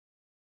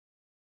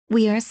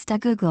We are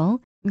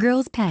Stygoogle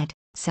Girls Pet,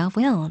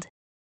 self-willed.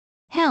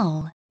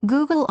 Hell,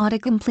 Google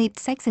Autocomplete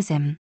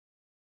Sexism.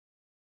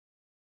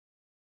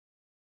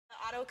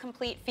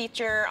 Autocomplete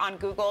feature on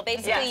Google.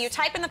 Basically, you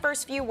type in the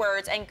first few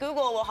words and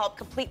Google will help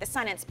complete the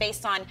sentence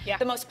based on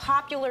the most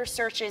popular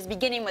searches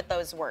beginning with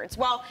those words.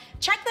 Well,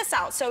 check this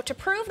out. So to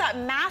prove that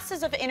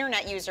masses of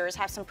internet users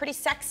have some pretty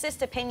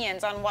sexist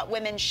opinions on what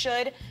women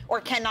should or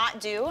cannot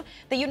do,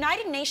 the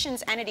United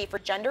Nations entity for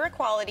gender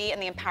equality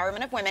and the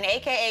empowerment of women,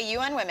 aka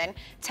UN Women,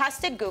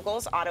 tested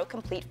Google's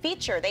autocomplete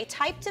feature. They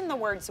typed in the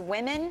words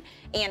women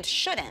and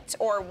shouldn't,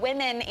 or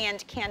women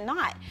and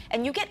cannot,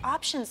 and you get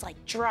options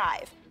like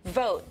drive,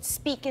 vote,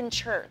 speak in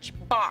church,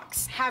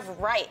 box, have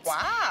rights.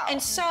 Wow.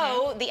 And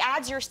so the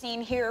ads you're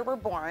seeing here were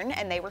born,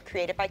 and they were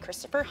created by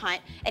Christopher Hunt,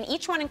 and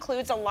each one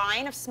includes a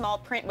line of small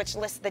print which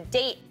lists the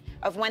date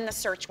of when the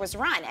search was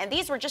run, and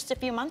these were just a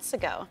few months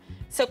ago.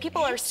 So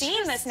people are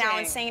seeing this now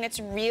and saying it's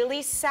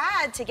really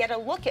sad to get a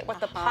look at what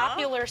the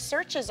popular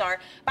searches are.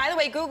 By the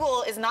way,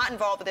 Google is not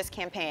involved with this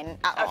campaign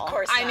at all. Of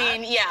course not. I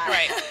mean, yeah.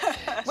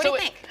 Right. What do you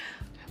think?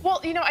 Well,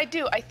 you know, I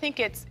do. I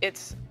think it's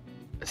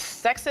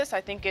sexist.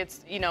 I think it's,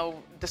 you know,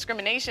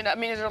 discrimination. I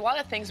mean, there's a lot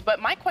of things. But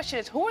my question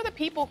is, who are the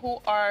people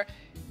who are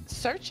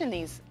searching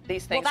these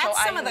things? Well,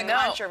 that's some of the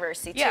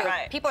controversy, too. Yeah,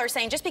 right. People are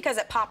saying just because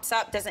it pops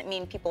up doesn't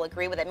mean people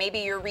agree with it. Maybe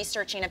you're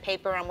researching a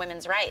paper on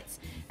women's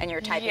rights and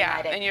you're typing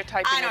it in. And you're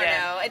typing it in. I don't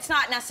know. It's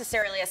not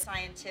necessarily a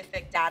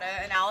scientific data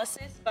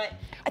analysis, but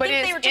I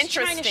think they were just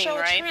trying to show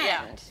a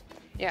trend.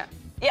 Yeah.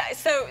 Yeah,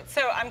 so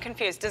I'm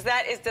confused. Does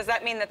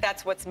that mean that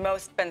that's what's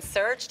most been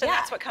searched and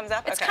that's what comes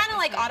up? It's kind of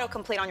like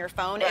autocomplete on your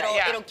phone.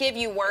 Right. It'll give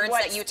you words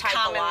that you type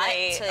a lot.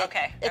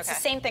 It's the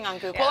same thing on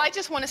Google. Well, I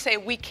just want to say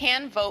we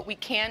can vote, we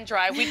can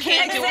drive, we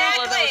can do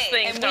all of those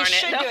things, and darn we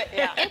should it. do it.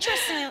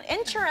 Yeah.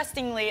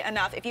 Interestingly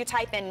enough, if you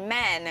type in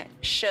men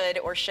should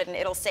or shouldn't,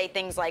 it'll say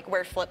things like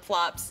wear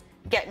flip-flops,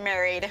 get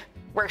married,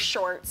 wear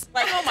shorts.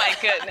 Like, oh my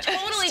goodness.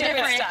 Totally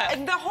different.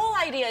 And the whole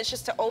idea is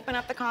just to open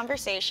up the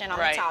conversation on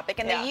the topic.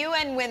 And the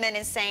UN Women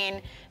is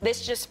saying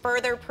this just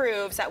further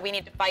proves that we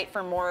need to fight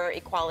for more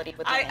equality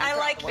with women. I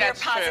like your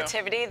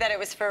positivity that it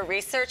was for a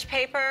research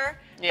paper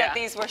that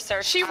these were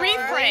searched She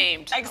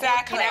reframed.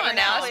 Exactly. Come on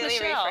now, it's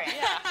Michelle.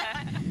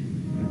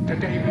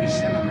 Today we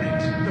celebrate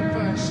the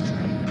first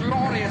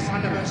glorious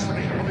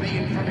anniversary of the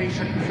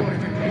Information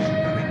Purification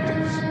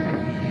Directives.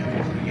 We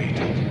have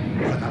created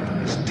for the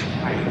first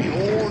time in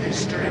all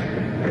history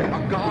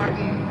a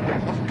garden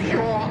of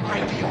pure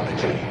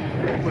ideology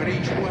where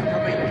each worker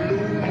may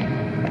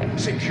bloom,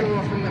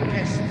 secure from the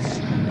pests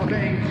of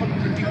any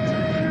contradictory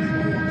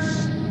thoughts.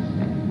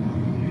 Our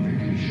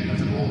unification of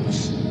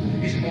thoughts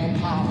is more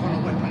powerful a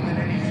weapon than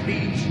any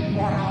fleet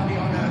or army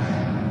on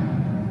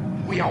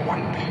earth. We are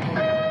one people,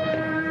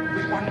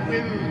 with one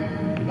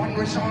will, one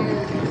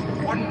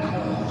resolve, one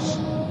cause.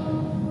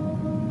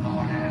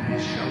 Our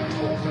enemies shall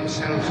talk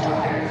themselves to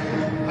death,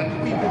 and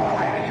we will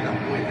bury them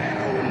with their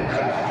own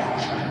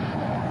confusion.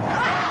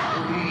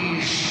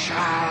 We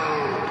shall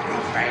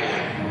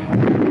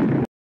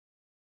prevail.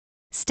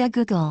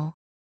 Stygoogle.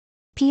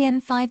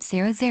 PM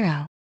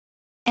 500.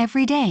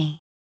 Every day.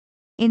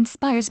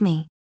 Inspires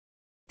me.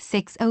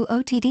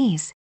 600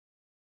 TDs.